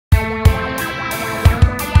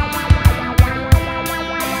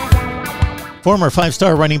Former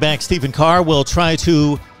five-star running back Stephen Carr will try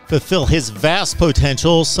to fulfill his vast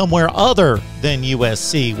potential somewhere other than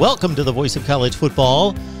USC. Welcome to the Voice of College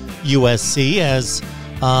Football, USC, as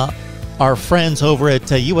our friends over at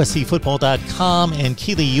USCFootball.com and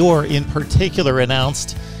Keely Eure in particular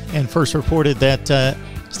announced and first reported that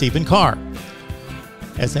Stephen Carr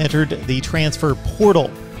has entered the transfer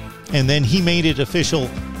portal, and then he made it official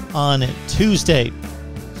on Tuesday.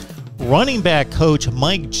 Running back coach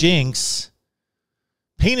Mike Jinks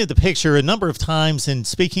painted the picture a number of times in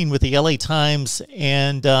speaking with the LA Times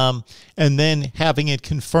and then having it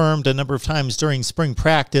confirmed a number of times during spring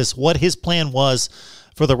practice what his plan was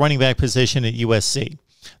for the running back position at USC.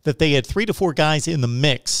 That they had 3 to 4 guys in the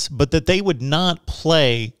mix, but that they would not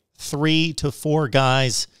play 3 to 4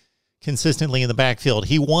 guys consistently in the backfield.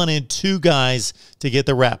 He wanted 2 guys to get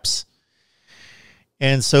the reps.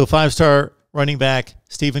 And so five-star running back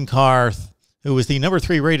Stephen Carr, who was the number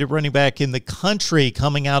 3 rated running back in the country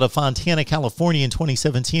coming out of Fontana, California in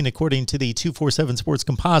 2017, according to the 247 Sports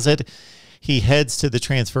Composite, he heads to the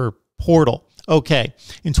transfer portal. Okay,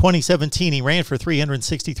 in 2017, he ran for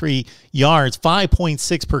 363 yards,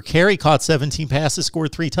 5.6 per carry, caught 17 passes,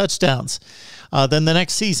 scored 3 touchdowns. Then the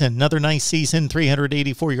next season, another nice season,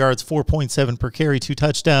 384 yards, 4.7 per carry, 2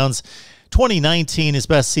 touchdowns. 2019, his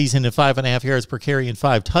best season at 5.5 yards per carry and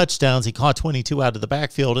 5 touchdowns. He caught 22 out of the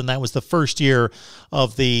backfield, and that was the first year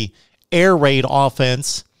of the air raid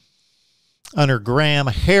offense under Graham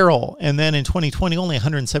Harrell. And then in 2020, only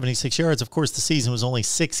 176 yards. Of course, the season was only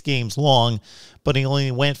 6 games long, but he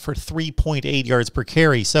only went for 3.8 yards per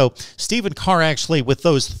carry. So Stephen Carr actually, with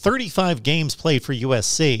those 35 games played for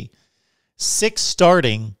USC, 6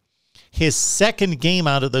 starting, his second game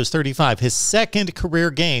out of those 35, his second career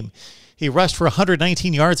game, he rushed for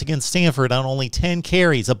 119 yards against Stanford on only 10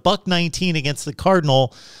 carries, a $119 against the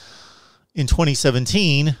Cardinal in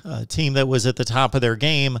 2017, a team that was at the top of their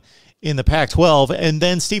game in the Pac-12. And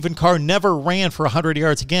then Stephen Carr never ran for 100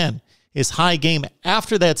 yards again. His high game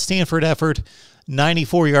after that Stanford effort,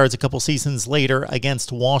 94 yards a couple seasons later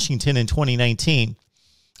against Washington in 2019.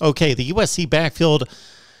 Okay, the USC backfield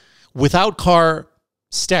without Carr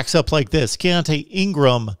stacks up like this. Keontae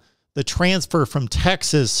Ingram, the transfer from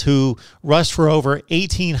Texas, who rushed for over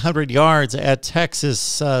 1,800 yards at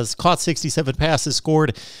Texas, caught 67 passes,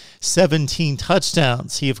 scored 17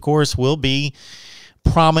 touchdowns. He, of course, will be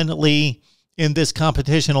prominently in this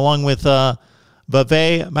competition along with Vavae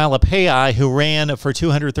Malapei, who ran for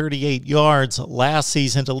 238 yards last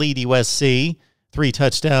season to lead USC, 3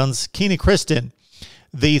 touchdowns. Keena Kristen,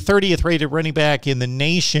 the 30th rated running back in the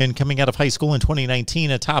nation coming out of high school in 2019,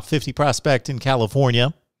 a top 50 prospect in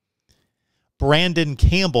California. Brandon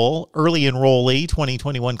Campbell, early enrollee,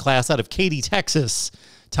 2021 class out of Katy, Texas,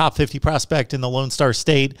 top 50 prospect in the Lone Star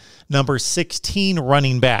State, number 16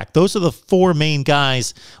 running back. Those are the 4 main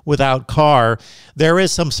guys without Carr. There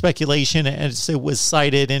is some speculation, as it was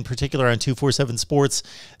cited in particular on 247 Sports,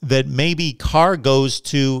 that maybe Carr goes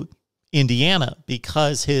to Indiana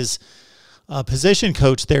because his position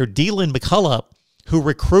coach there, Deland McCullough, who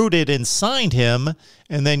recruited and signed him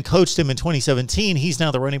and then coached him in 2017. He's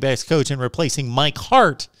now the running backs coach and replacing Mike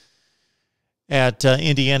Hart at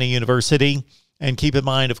Indiana University. And keep in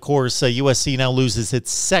mind, of course, USC now loses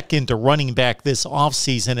its second running back this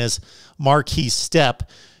offseason as Marquise Stepp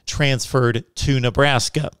transferred to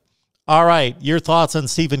Nebraska. All right, your thoughts on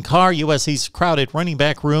Stephen Carr, USC's crowded running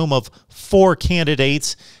back room of 4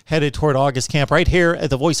 candidates headed toward August camp right here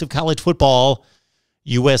at the Voice of College Football,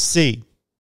 USC.